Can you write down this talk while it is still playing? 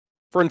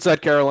For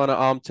Inside Carolina,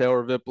 I'm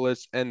Taylor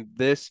Vippolis, and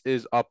this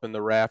is Up in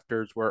the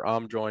Rafters, where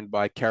I'm joined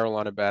by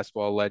Carolina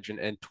basketball legend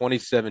and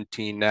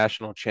 2017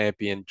 national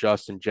champion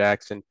Justin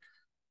Jackson.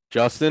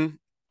 Justin,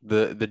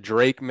 the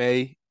Drake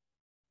May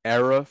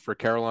era for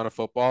Carolina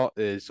football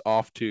is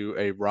off to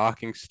a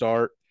rocking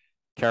start.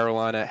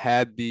 Carolina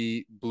had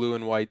the blue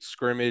and white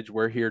scrimmage.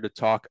 We're here to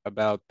talk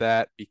about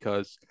that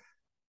because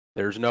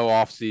there's no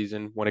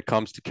offseason when it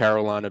comes to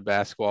Carolina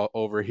basketball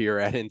over here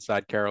at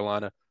Inside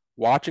Carolina.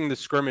 Watching the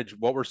scrimmage,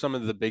 what were some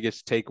of the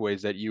biggest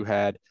takeaways that you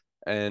had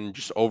and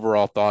just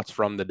overall thoughts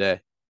from the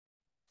day?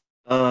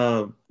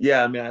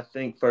 Yeah, I mean, I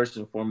think first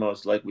and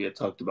foremost, like we had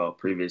talked about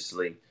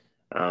previously,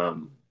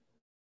 um,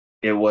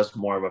 it was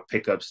more of a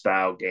pickup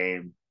style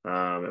game.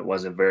 It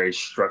wasn't very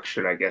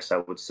structured, I guess I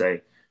would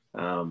say.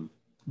 Um,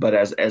 but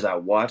as I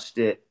watched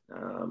it,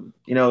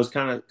 it was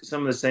kind of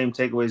some of the same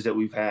takeaways that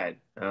we've had.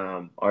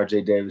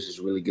 RJ Davis is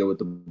really good with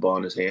the ball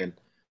in his hand.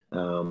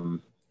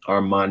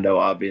 Armando,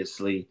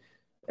 obviously,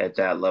 at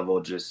that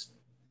level, just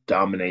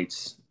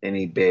dominates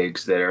any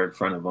bigs that are in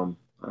front of him.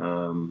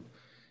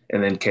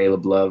 And then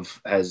Caleb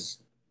Love has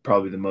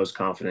probably the most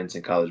confidence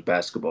in college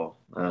basketball.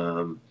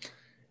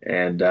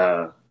 And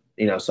so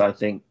I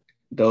think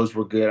those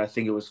were good. I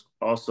think it was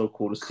also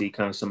cool to see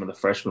kind of some of the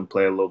freshmen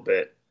play a little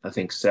bit.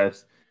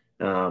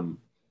 Um,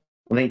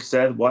 I think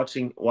Seth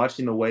watching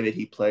the way that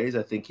he plays,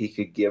 I think he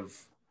could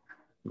give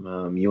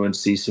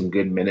UNC some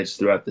good minutes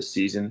throughout the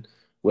season,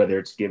 whether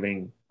it's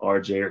giving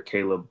RJ or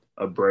Caleb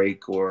a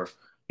break or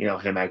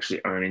him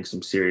actually earning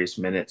some serious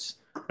minutes.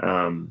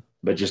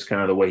 But just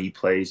kind of the way he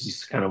plays,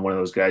 he's kind of one of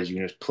those guys you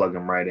can just plug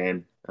him right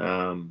in.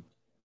 And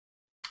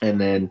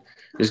then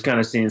just kind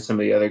of seeing some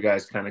of the other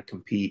guys kind of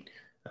compete.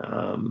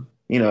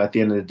 At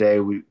the end of the day,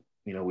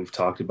 we've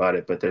talked about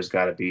it, but there's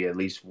got to be at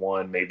least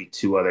one, maybe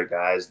two other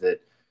guys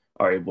that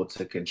are able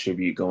to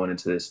contribute going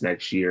into this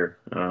next year.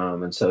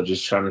 And so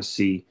just trying to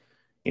see,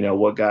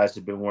 what guys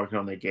have been working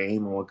on their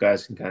game and what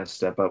guys can kind of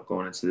step up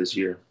going into this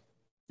year.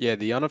 Yeah,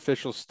 the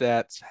unofficial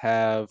stats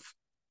have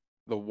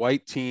the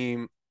white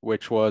team,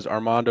 which was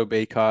Armando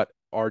Bacot,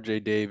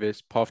 RJ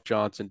Davis, Puff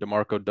Johnson,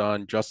 DeMarco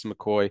Dunn, Justin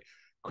McCoy,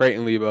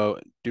 Creighton Lebo,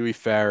 Dewey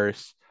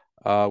Farris,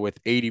 with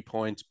 80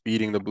 points,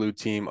 beating the blue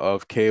team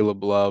of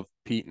Caleb Love,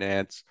 Pete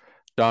Nance,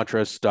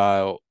 Dontrez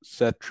Style,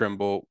 Seth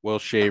Trimble, Will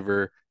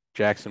Shaver,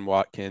 Jackson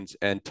Watkins,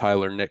 and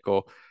Tyler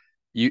Nickel.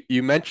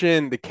 You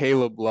mentioned the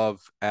Caleb Love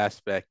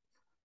aspect.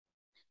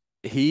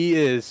 He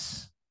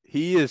is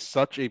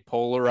such a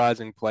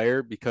polarizing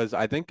player because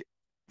I think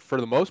for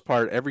the most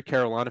part every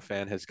Carolina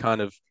fan has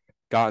kind of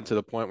gotten to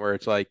the point where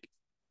it's like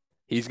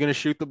he's going to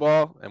shoot the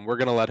ball and we're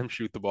going to let him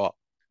shoot the ball.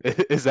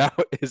 Is that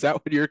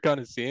what you're kind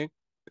of seeing?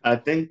 I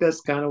think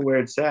that's kind of where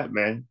it's at,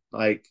 man.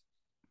 Like,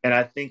 and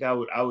I think I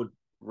would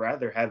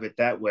rather have it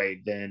that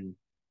way than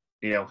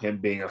him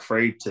being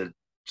afraid to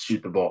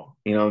shoot the ball.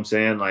 You know what I'm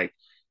saying? Like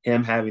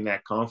him having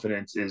that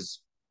confidence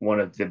is one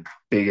of the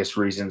biggest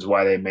reasons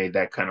why they made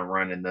that kind of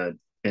run in the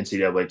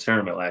NCAA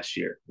tournament last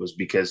year was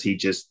because he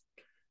just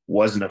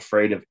wasn't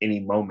afraid of any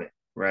moment,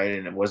 right?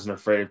 And it wasn't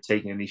afraid of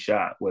taking any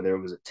shot, whether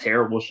it was a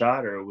terrible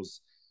shot or it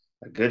was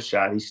a good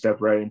shot. He stepped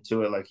right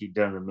into it like he'd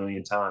done a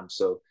million times.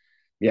 So,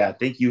 yeah, I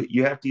think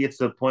you have to get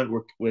to the point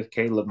where with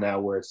Caleb now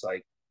where it's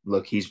like,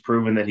 look, he's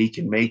proven that he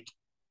can make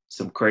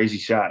some crazy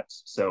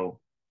shots. So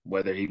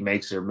whether he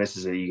makes or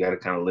misses it, you got to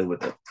kind of live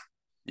with it.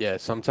 Yeah,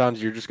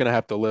 sometimes you're just going to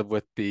have to live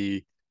with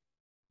the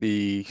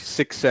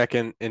 6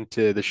 second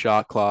into the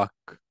shot clock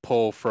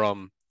pull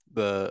from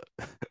the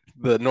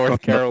the From North the,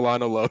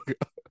 Carolina logo.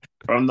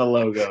 from the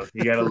logo,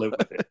 you got to live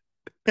with it.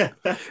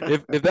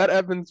 If that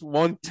happens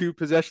 1 2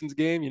 possessions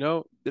game,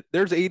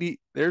 there's 80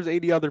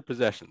 other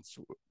possessions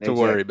to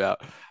worry Exactly.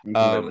 about. You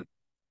can live with Um,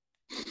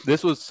 it.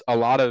 this was a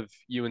lot of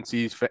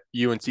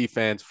UNC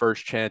fans'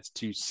 first chance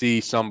to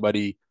see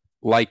somebody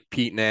like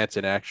Pete Nance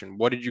in action.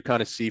 What did you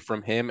kind of see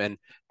from him, and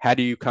how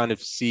do you kind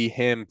of see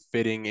him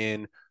fitting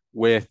in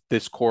with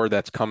this core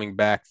that's coming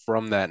back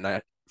from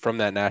that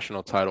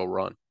national title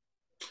run?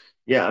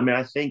 Yeah, I mean,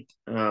 I think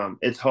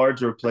it's hard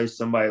to replace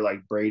somebody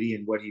like Brady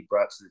and what he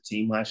brought to the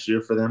team last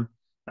year for them,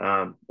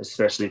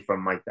 especially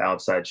from like the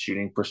outside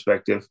shooting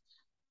perspective.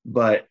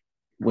 But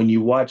when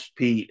you watch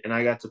Pete, and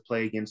I got to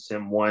play against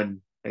him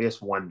I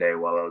guess one day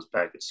while I was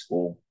back at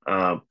school.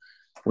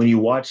 When you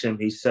watch him,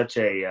 he's such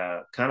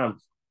a kind of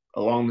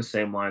along the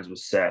same lines with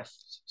Seth.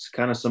 It's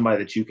kind of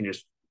somebody that you can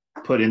just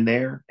put in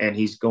there, and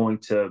he's going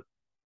to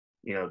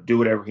do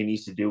whatever he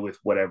needs to do with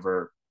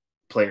whatever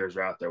players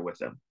are out there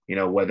with him.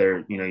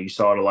 Whether, you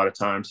saw it a lot of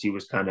times, he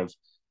was kind of,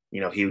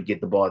 he would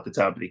get the ball at the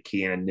top of the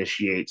key and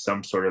initiate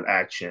some sort of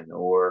action,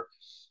 or,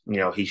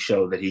 he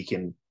showed that he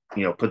can,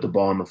 put the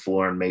ball on the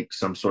floor and make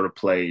some sort of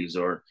plays,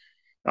 or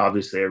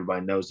obviously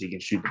everybody knows he can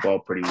shoot the ball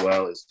pretty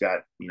well. He's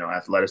got,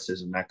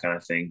 athleticism, that kind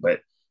of thing.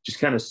 But just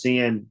kind of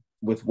seeing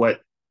with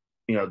what,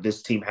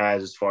 this team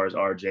has as far as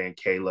RJ and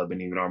Caleb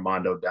and even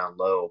Armando down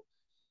low,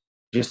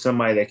 just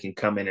somebody that can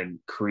come in and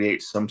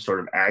create some sort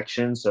of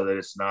action so that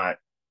it's not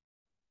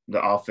the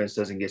offense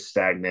doesn't get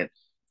stagnant.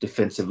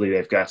 Defensively,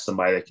 they've got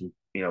somebody that can,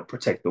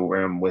 protect the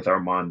rim with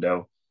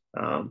Armando.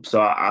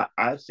 So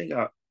I think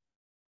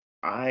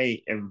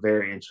I am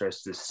very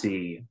interested to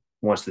see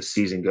once the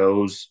season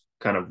goes,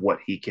 kind of what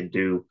he can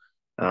do,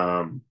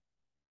 um,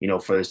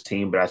 for this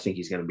team. But I think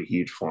he's going to be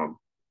huge for him.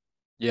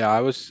 Yeah,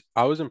 I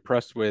was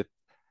impressed with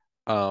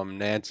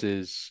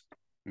Nance's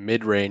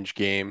mid-range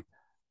game.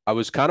 I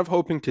was kind of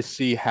hoping to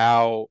see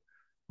how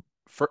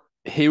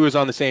he was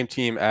on the same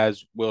team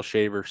as Will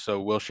Shaver,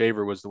 so Will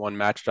Shaver was the one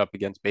matched up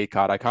against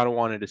Baycott. I kind of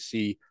wanted to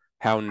see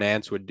how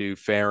Nance would do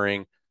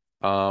faring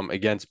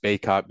against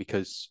Baycott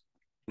because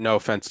no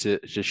offense to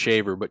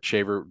Shaver, but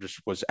Shaver just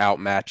was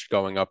outmatched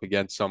going up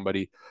against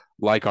somebody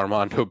like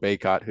Armando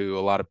Baycott, who a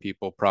lot of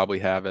people probably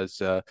have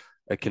as a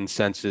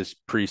consensus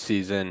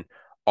preseason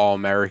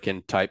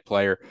All-American type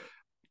player.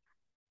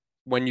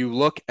 When you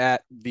look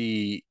at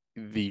the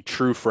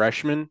true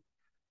freshmen,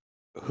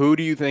 who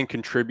do you think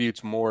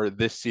contributes more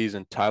this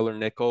season, Tyler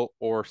Nickel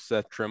or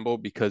Seth Trimble?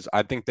 Because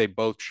I think they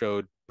both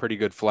showed pretty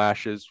good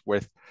flashes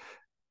with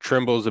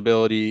Trimble's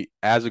ability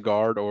as a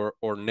guard or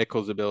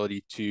Nickel's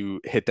ability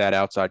to hit that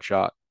outside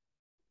shot.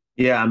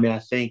 Yeah, I mean, I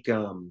think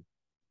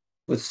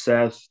with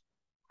Seth,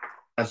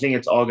 I think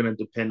it's all going to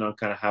depend on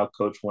kind of how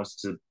coach wants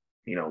to,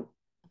 you know,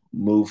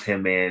 move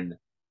him in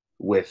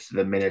with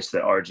the minutes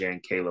that RJ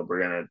and Caleb are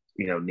going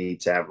to,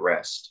 need to have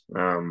rest.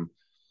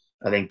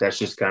 I think that's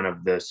just kind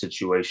of the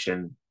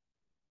situation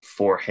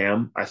for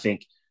him. I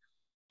think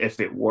if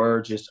it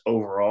were just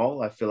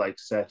overall, I feel like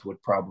Seth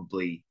would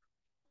probably,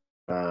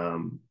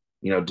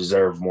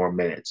 deserve more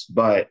minutes.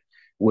 But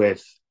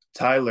with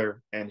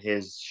Tyler and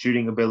his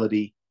shooting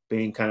ability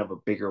being kind of a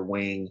bigger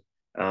wing,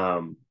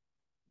 um,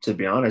 to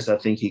be honest, I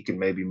think he could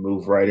maybe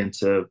move right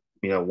into,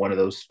 one of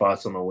those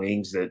spots on the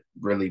wings that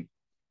really,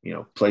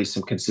 play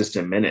some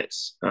consistent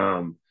minutes.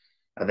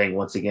 I think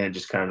once again, it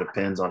just kind of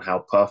depends on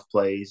how Puff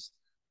plays,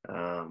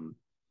 um,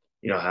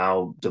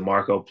 how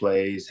DeMarco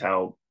plays,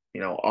 how,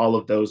 all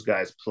of those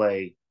guys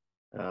play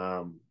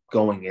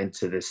going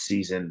into this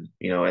season,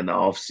 in the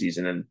off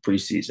season and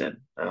preseason.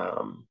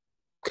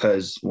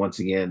 Because once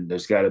again,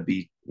 there's got to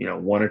be,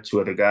 one or two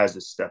other guys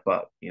that step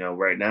up.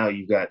 Right now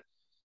you've got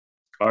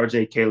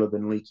RJ, Caleb,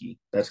 and Leaky.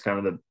 That's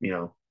kind of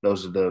the,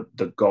 those are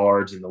the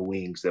guards and the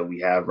wings that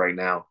we have right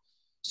now.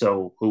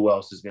 So who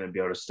else is going to be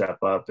able to step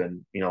up?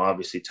 And,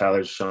 obviously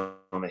Tyler's shown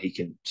that he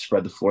can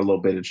spread the floor a little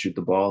bit and shoot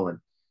the ball. And,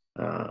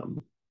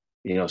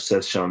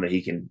 Seth's shown that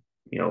he can,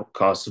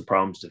 cause some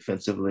problems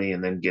defensively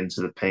and then get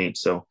into the paint.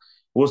 So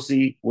we'll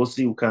see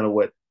kind of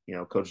what,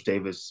 Coach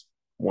Davis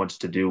wants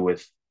to do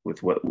with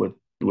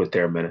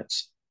their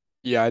minutes.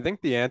 Yeah, I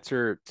think the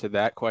answer to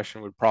that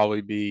question would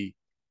probably be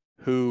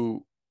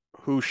who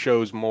who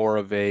shows more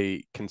of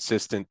a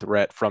consistent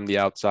threat from the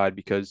outside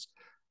because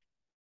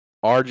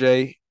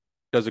RJ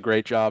does a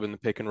great job in the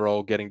pick and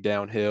roll, getting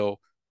downhill.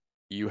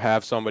 You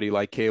have somebody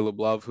like Caleb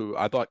Love, who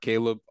I thought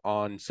Caleb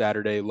on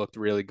Saturday looked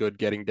really good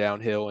getting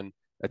downhill and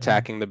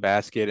attacking the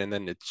basket. And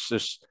then it's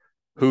just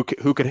who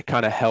could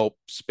kind of help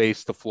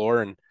space the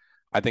floor. And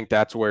I think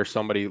that's where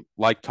somebody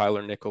like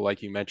Tyler Nickel,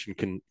 like you mentioned,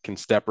 can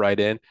step right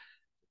in.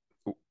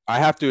 I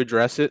have to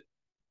address it.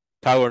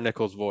 Tyler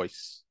Nickel's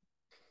voice.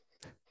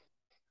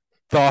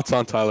 Thoughts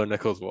on Tyler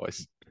Nickel's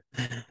voice?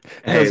 Hey,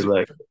 Because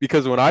look,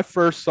 because when I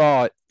first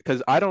saw it,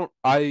 because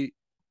I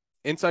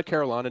Inside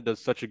Carolina does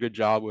such a good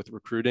job with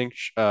recruiting.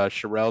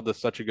 Sherelle does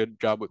such a good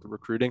job with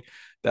recruiting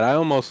that I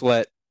almost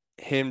let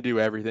him do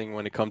everything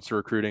when it comes to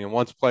recruiting. And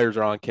once players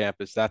are on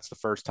campus, that's the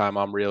first time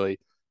I'm really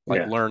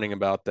like yeah. learning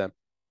about them.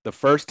 The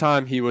first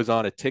time he was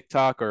on a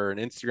TikTok or an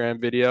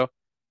Instagram video,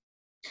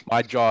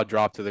 my jaw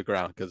dropped to the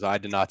ground because I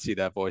did not see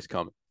that voice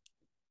coming.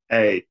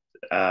 Hey,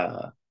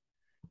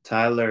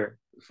 Tyler,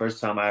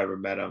 first time I ever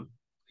met him,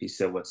 he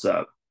said, "What's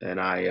up?" And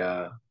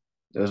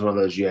it was one of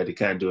those you had to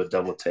kind of do a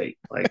double take,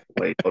 like,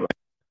 wait, hold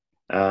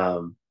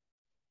on.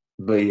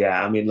 But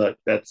yeah, I mean, look,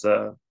 that's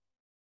you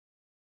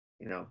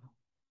know,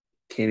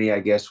 Kenny, I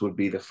guess, would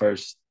be the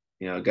first,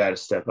 guy to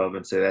step up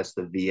and say that's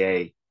the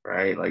VA,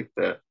 right? Like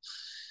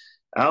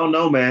I don't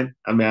know, man.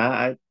 I mean,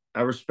 I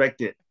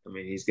respect it. I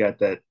mean, he's got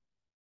that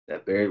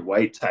Barry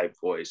White type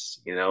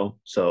voice,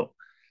 So,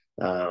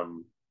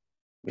 um,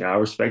 I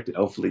respect it.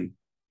 Hopefully,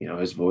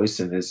 his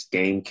voice and his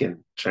game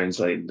can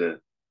translate into,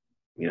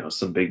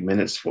 some big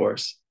minutes for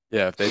us.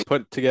 Yeah, if they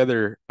put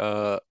together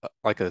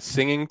like a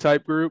singing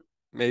type group,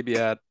 maybe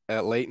at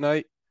late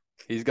night,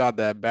 he's got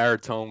that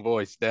baritone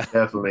voice down.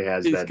 Definitely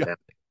has He's that got down.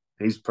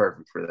 He's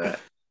perfect for that.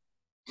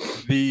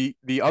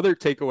 the other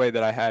takeaway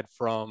that I had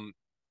from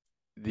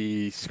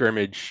the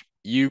scrimmage,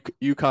 you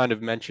kind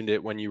of mentioned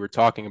it when you were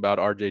talking about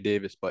RJ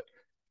Davis, but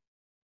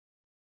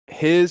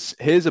his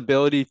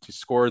ability to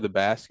score the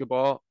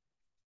basketball,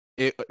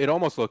 it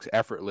almost looks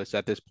effortless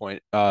at this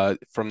point.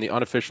 From the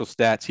unofficial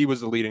stats, he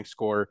was the leading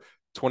scorer,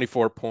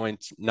 24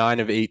 points, 9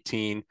 of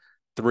 18,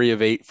 3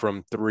 of 8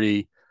 from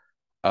 3,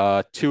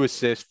 2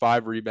 assists,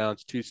 5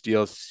 rebounds, 2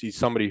 steals. He's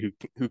somebody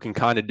who can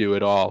kind of do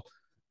it all.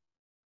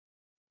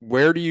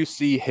 Where do you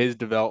see his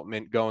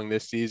development going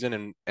this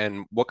season,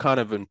 and what kind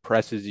of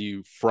impresses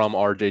you from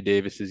RJ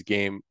Davis's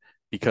game?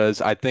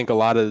 Because I think a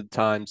lot of the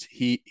times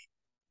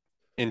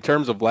in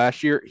terms of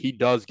last year, he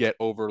does get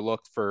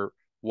overlooked for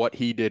what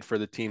he did for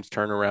the team's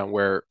turnaround,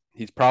 where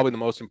he's probably the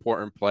most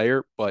important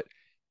player, but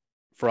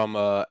from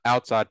a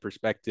outside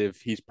perspective,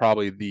 he's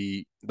probably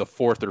the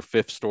fourth or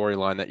fifth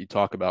storyline that you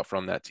talk about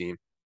from that team.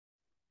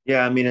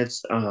 Yeah, I mean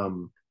it's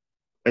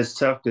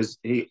tough because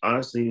he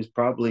honestly is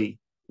probably,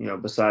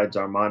 besides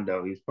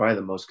Armando, he's probably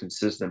the most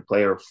consistent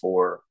player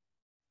for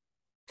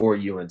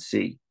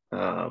UNC.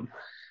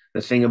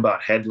 The thing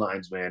about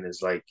headlines, man,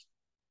 is like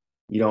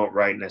you don't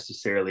write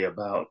necessarily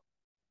about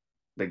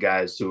the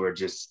guys who are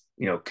just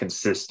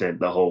consistent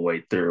the whole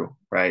way through,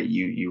 right?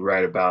 You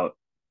write about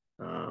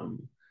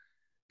um,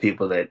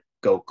 people that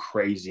go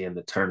crazy in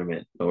the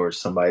tournament, or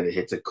somebody that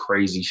hits a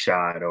crazy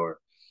shot, or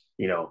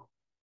you know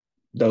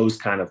those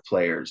kind of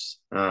players.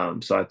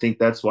 So I think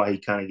that's why he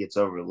kind of gets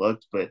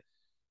overlooked. But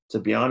to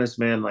be honest,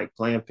 man, like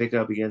playing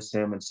pickup against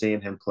him and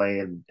seeing him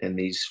play in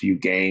these few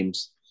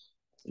games,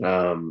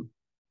 um,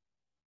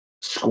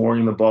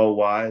 scoring the ball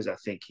wise, I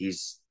think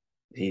he's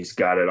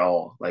got it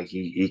all. Like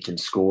he can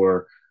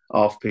score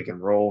off pick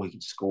and roll. He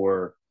can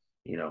score,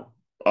 you know,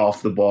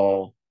 off the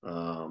ball.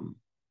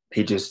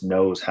 He just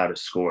knows how to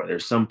score.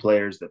 There's some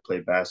players that play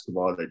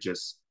basketball that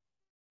just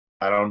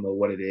I don't know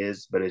what it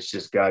is, but it's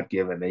just God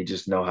given. They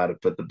just know how to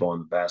put the ball in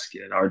the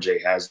basket, and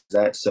RJ has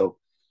that. So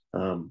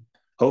um,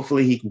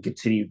 hopefully he can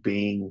continue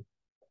being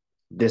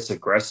this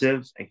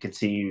aggressive and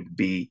continue to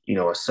be,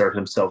 assert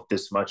himself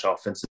this much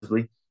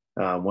offensively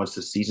once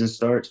the season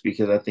starts,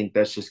 because I think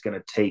that's just going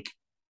to take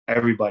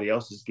everybody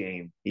else's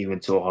game even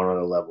to a whole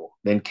other level.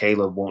 Then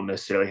Caleb won't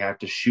necessarily have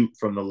to shoot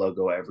from the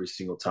logo every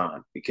single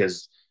time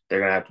because they're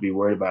going to have to be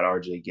worried about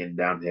RJ getting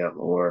downhill,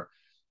 or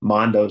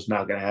Mondo's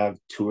not going to have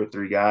two or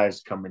three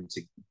guys coming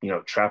to,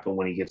 trap him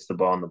when he gets the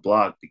ball on the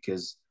block,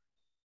 because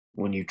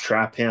when you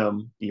trap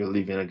him, you're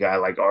leaving a guy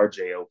like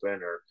RJ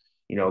open, or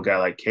a guy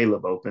like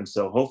Caleb open.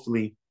 So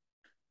hopefully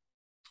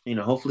he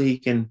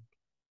can,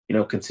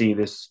 continue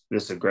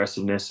this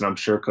aggressiveness. And I'm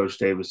sure Coach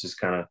Davis is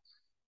kind of,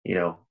 you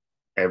know,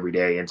 every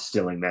day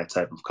instilling that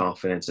type of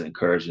confidence and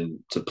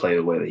encouraging to play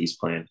the way that he's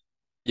playing.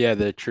 Yeah,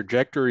 the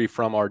trajectory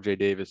from RJ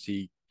Davis,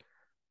 he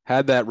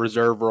had that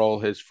reserve role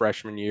his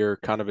freshman year,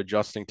 kind of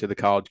adjusting to the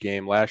college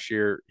game. Last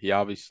year, he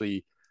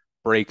obviously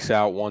breaks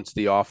out once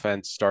the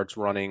offense starts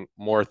running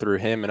more through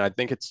him. And I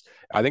think it's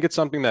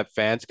something that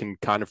fans can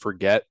kind of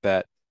forget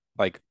that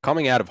like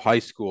coming out of high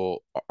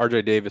school,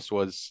 RJ Davis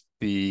was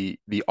the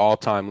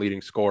all-time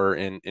leading scorer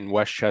in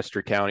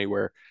Westchester County,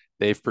 where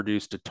they've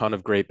produced a ton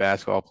of great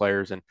basketball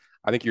players. And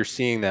I think you're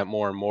seeing that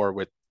more and more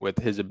with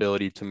his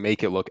ability to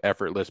make it look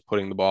effortless,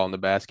 putting the ball in the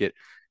basket.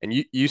 And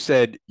you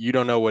said you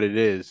don't know what it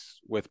is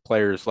with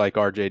players like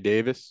RJ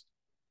Davis.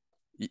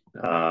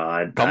 Come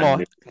I on.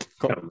 knew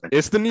coming.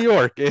 It's the New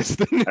York. It's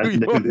the I New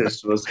knew York.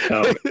 this was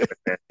coming.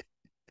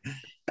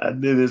 I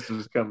knew this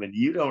was coming.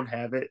 You don't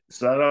have it,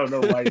 so I don't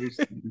know why you're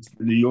saying it's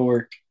New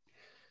York,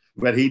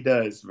 but he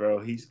does, bro.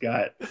 He's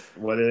got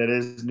whether it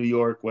is New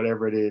York,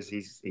 whatever it is,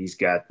 he's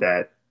got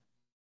that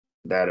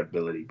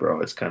ability, bro.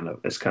 It's kind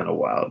of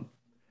wild.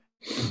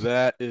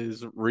 That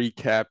is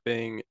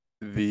recapping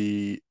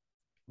the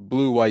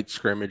blue-white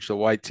scrimmage. The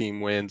white team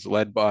wins,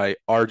 led by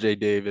RJ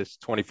Davis,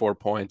 24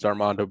 points,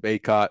 Armando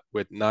Baycott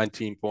with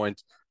 19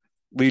 points,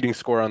 leading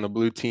scorer on the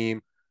blue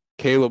team,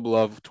 Caleb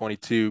Love,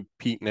 22,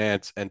 Pete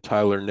Nance, and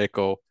Tyler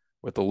Nickel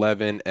with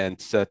 11, and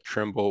Seth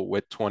Trimble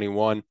with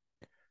 21.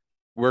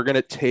 We're going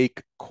to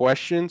take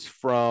questions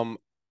from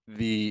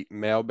the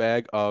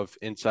mailbag of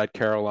Inside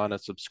Carolina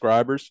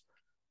subscribers.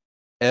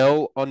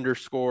 L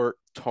underscore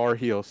Tar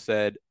Heel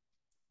said,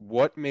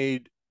 what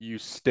made you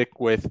stick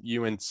with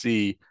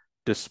UNC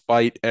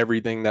despite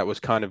everything that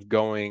was kind of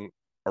going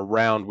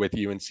around with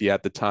UNC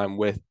at the time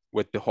with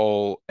the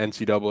whole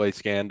NCAA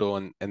scandal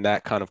and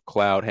that kind of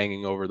cloud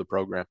hanging over the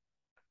program?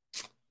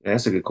 Yeah,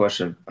 that's a good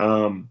question.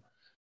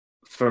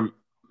 For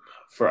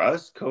for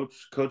us,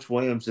 Coach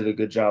Williams did a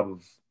good job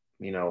of,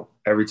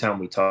 every time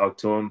we talked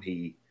to him,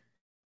 he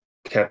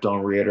kept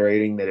on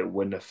reiterating that it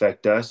wouldn't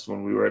affect us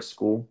when we were at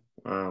school.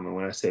 And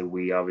when I say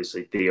we,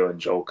 obviously Theo and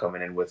Joel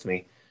coming in with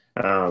me.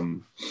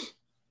 Um,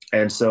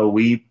 and so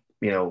we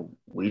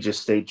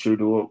just stayed true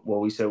to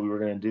what we said we were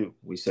going to do.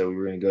 We said we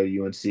were going to go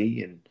to UNC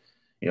and,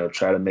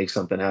 try to make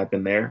something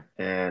happen there.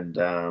 And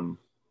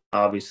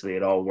obviously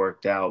it all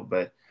worked out,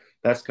 but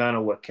that's kind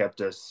of what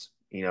kept us,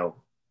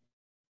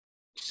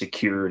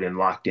 secured and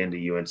locked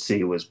into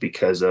UNC, was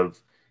because of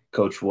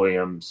Coach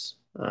Williams,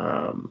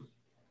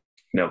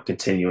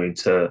 continuing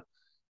to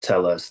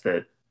tell us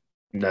that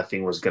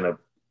nothing was going to,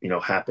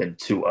 happen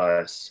to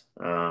us,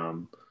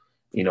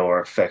 or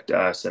affect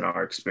us and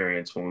our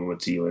experience when we went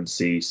to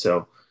UNC.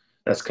 So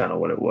that's kind of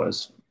what it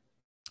was.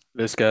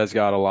 This guy's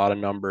got a lot of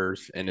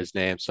numbers in his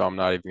name, so I'm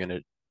not even going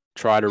to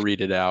try to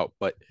read it out.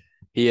 But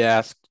he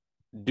asked,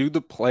 do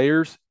the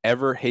players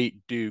ever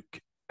hate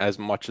Duke as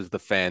much as the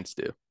fans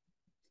do?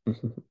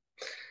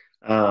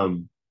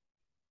 um,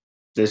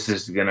 this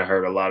is going to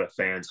hurt a lot of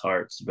fans'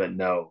 hearts, but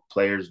no,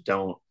 players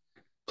don't.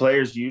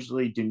 Players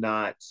usually do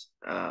not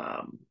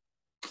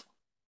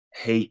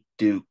hate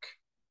Duke.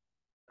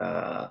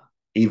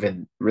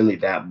 even really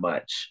that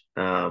much,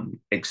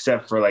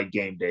 except for like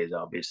game days.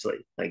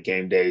 Obviously, like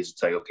game days,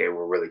 it's like okay,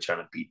 we're really trying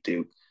to beat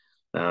Duke.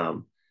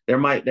 Um, there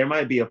might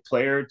be a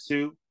player or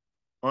two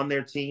on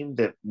their team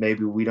that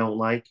maybe we don't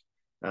like.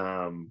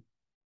 Um,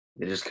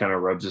 it just kind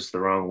of rubs us the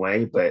wrong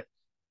way, but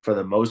for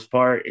the most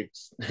part,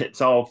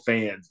 it's all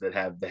fans that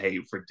have the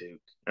hate for Duke,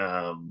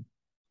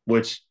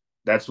 which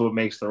that's what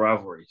makes the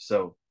rivalry.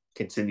 So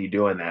continue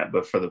doing that.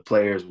 But for the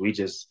players, we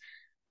just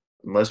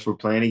unless we're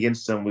playing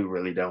against them,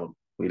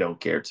 we don't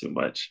care too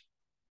much.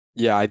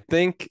 Yeah, I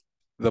think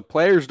the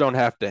players don't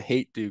have to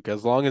hate Duke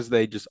as long as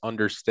they just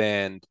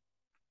understand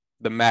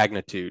the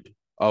magnitude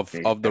of the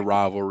Exactly.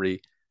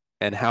 rivalry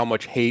and how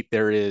much hate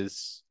there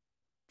is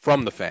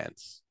from the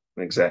fans,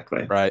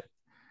 Exactly. right?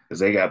 Because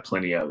they got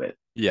plenty of it.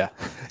 Yeah.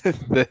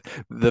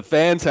 The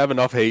fans have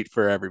enough hate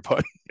for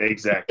everybody.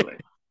 Exactly.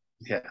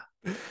 Yeah.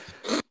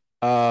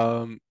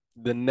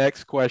 The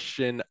next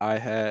question I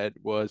had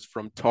was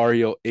from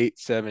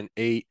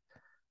Tario878.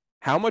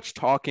 How much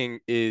talking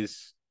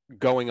is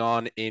going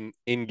on in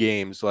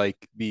games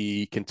like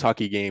the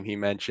Kentucky game he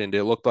mentioned?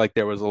 It looked like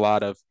there was a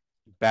lot of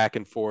back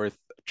and forth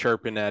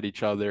chirping at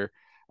each other.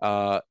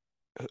 Uh,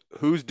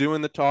 who's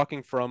doing the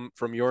talking from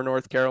your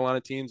North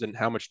Carolina teams, and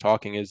how much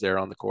talking is there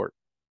on the court?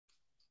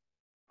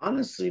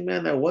 Honestly,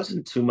 man, there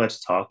wasn't too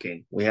much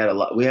talking. We had a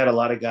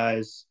lot of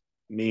guys,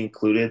 me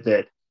included,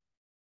 that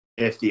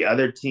if the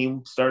other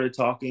team started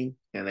talking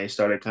and they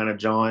started kind of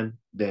jawing,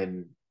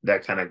 then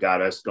that kind of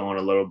got us going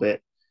a little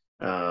bit.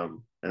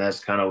 And that's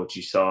kind of what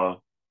you saw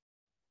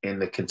in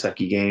the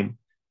Kentucky game.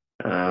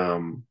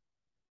 Um,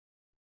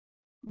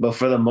 but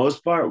for the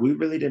most part, we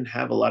really didn't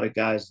have a lot of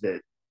guys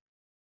that,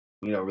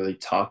 really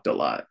talked a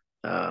lot.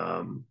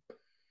 Um,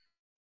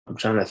 I'm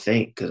trying to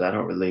think because I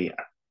don't really,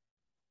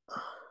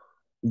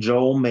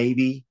 Joel,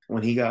 maybe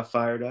when he got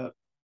fired up.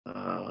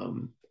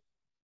 Um,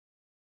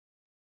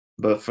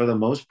 but for the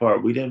most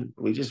part, we didn't.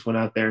 We just went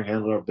out there and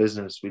handled our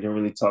business. We didn't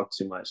really talk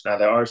too much. Now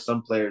there are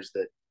some players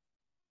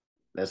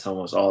that's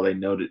almost all they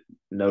know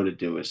to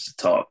do is to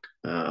talk,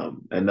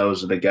 and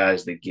those are the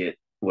guys that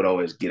would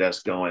always get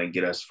us going and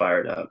get us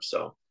fired up.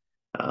 So,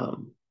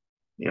 um,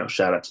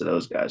 shout out to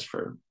those guys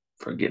for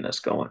getting us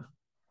going.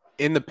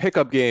 In the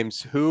pickup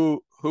games,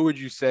 who would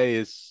you say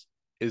is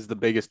the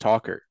biggest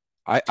talker?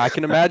 I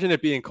can imagine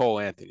it being Cole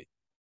Anthony.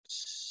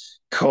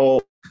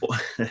 Cole,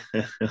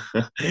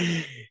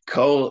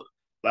 Cole.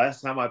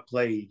 Last time I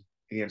played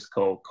against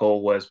Cole,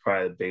 Cole was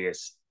probably the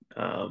biggest.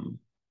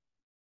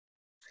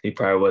 He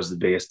probably was the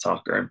biggest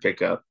talker in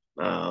pickup.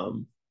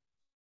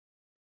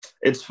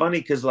 It's funny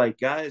because like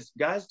guys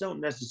don't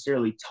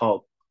necessarily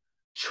talk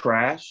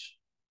trash,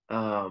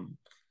 um,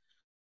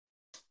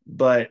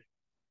 but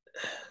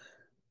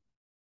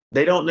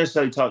they don't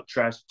necessarily talk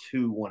trash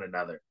to one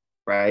another,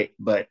 right?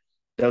 But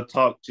they'll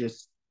talk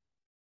just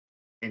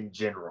in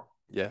general.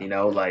 Yeah,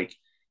 Like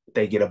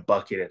they get a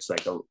bucket, it's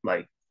like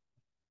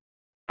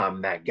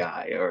I'm that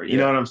guy, or you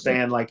know yeah, what I'm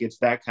saying? Like it's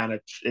that kind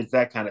of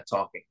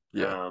talking.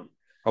 yeah.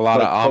 A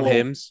lot of But Cole,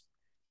 hymns.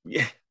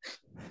 yeah,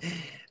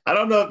 I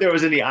don't know if there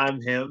was any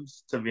I'm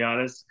hims to be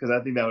honest, because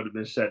I think that would have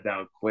been shut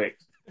down quick.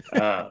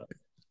 Uh,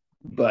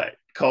 but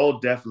Cole's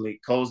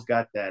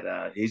got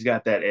that he's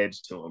got that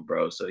edge to him,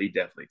 bro. So he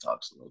definitely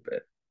talks a little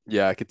bit.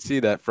 Yeah, I could see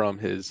that from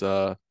his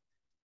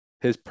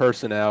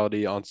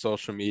personality on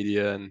social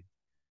media and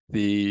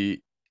the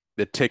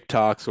the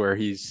TikToks where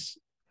he's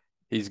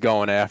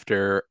going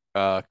after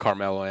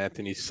Carmelo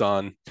Anthony's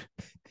son.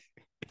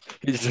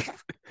 He's just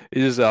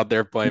he's just out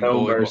there playing No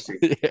bully ball. mercy.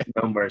 Yeah.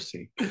 No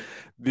mercy.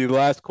 The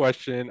last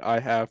question I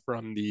have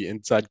from the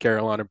Inside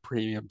Carolina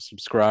Premium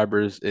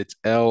subscribers, it's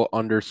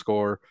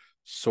L_Sordo.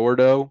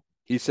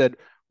 He said,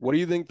 "What do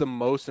you think the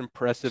most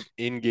impressive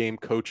in-game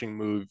coaching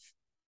move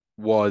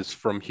was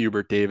from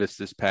Hubert Davis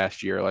this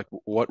past year? Like,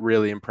 what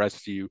really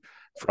impressed you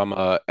from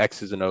a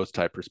X's and O's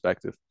type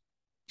perspective?"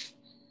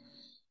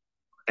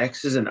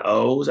 X's and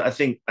O's. I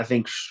think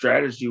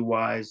strategy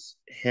wise,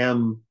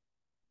 him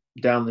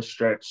down the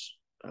stretch,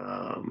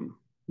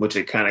 which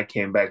it kind of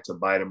came back to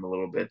bite him a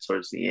little bit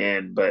towards the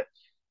end, but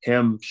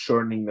him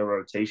shortening the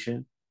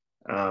rotation,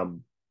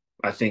 um,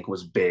 I think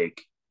was big.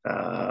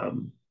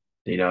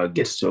 It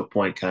gets to a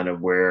point kind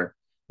of where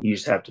you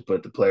just have to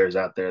put the players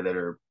out there that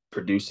are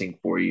producing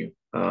for you.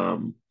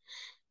 And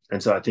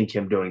so I think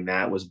him doing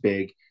that was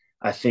big.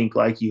 I think,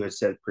 like you had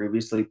said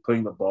previously,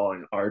 putting the ball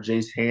in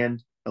RJ's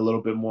hand a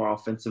little bit more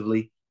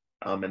offensively,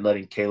 and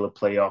letting Caleb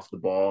play off the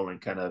ball and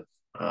kind of,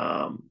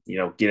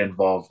 get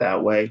involved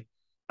that way,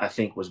 I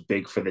think was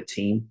big for the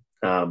team,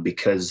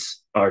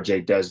 because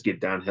RJ does get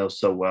downhill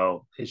so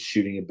well. His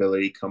shooting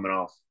ability coming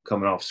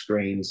off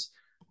screens,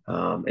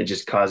 it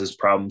just causes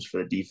problems for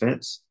the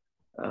defense.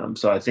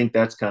 So I think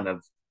that's kind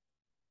of,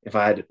 if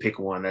I had to pick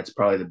one, that's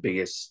probably the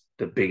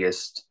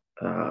biggest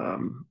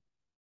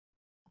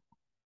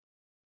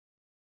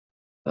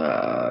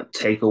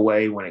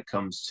takeaway when it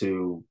comes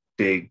to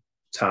big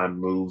time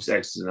moves,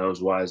 X's and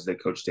O's wise,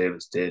 that Coach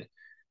Davis did.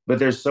 But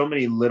there's so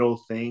many little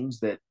things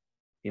that,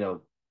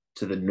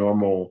 to the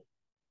normal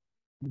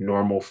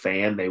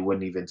fan, they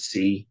wouldn't even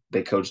see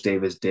that Coach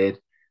Davis did.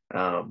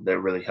 that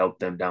really helped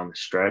them down the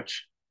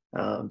stretch.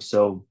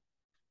 So,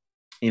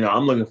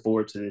 I'm looking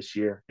forward to this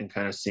year and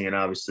kind of seeing,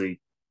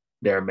 obviously,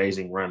 their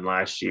amazing run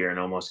last year and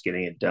almost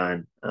getting it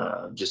done.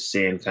 Just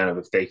seeing kind of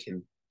if they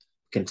can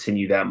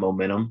continue that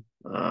momentum,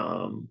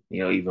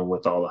 even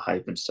with all the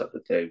hype and stuff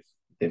that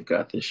they've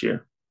got this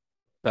year.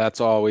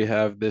 That's all we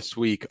have this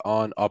week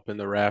on Up in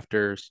the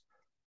Rafters.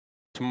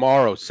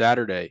 Tomorrow,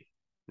 Saturday,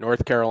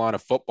 North Carolina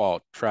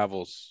football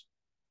travels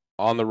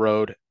on the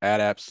road at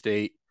App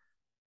State.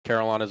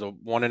 Carolina's a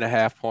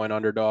 1.5 point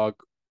underdog.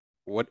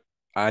 What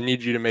I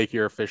need you to make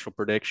your official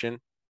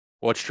prediction.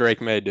 What's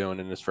Drake May doing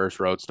in his first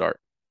road start?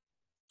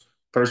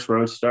 First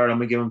road start, I'm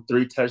gonna give him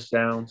 3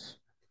 touchdowns.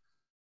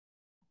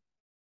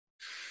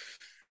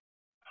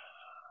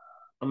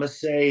 I'm gonna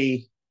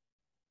say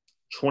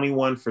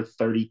 21 for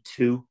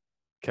 32,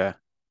 Okay.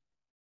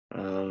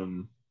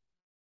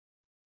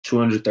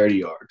 230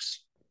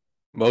 yards.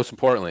 Most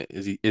importantly,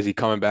 is he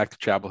coming back to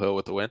Chapel Hill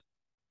with the win?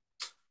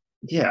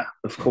 Yeah,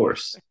 of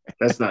course.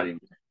 That's not even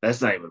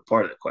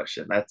part of the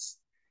question. That's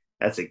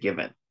a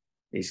given.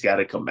 He's got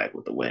to come back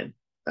with the win,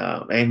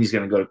 and he's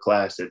going to go to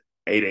class at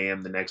 8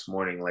 a.m. the next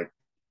morning, like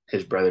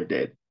his brother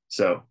did.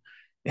 So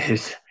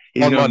he's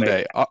On going to make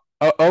Monday. Oh,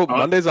 on,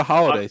 Monday's a on,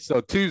 holiday,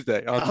 so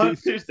Tuesday. On on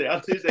Tuesday, Tuesday.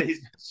 On Tuesday, he's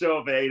going to show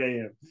up at 8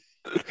 a.m.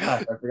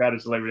 God, I forgot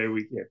it's Labor Day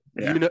weekend.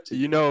 Yeah,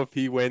 if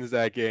he wins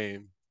that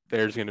game,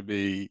 there's gonna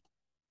be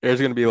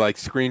like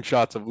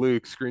screenshots of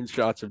Luke,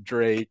 screenshots of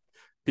Drake,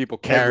 people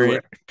carrying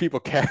everywhere. people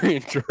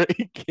carrying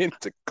Drake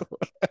into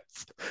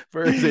class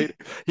for his 8.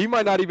 He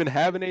might not even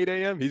have an 8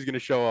 a.m. He's gonna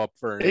show up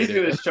for an He's 8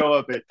 going to a.m. show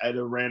up at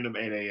a random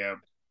 8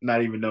 a.m.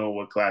 Not even knowing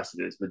what class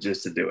it is, but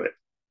just to do it.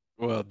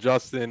 Well,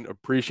 Justin,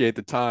 appreciate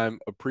the time.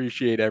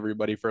 Appreciate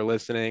everybody for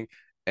listening.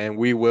 And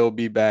we will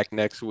be back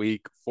next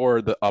week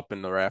for the Up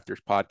in the Rafters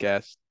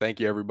podcast.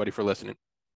 Thank you, everybody, for listening.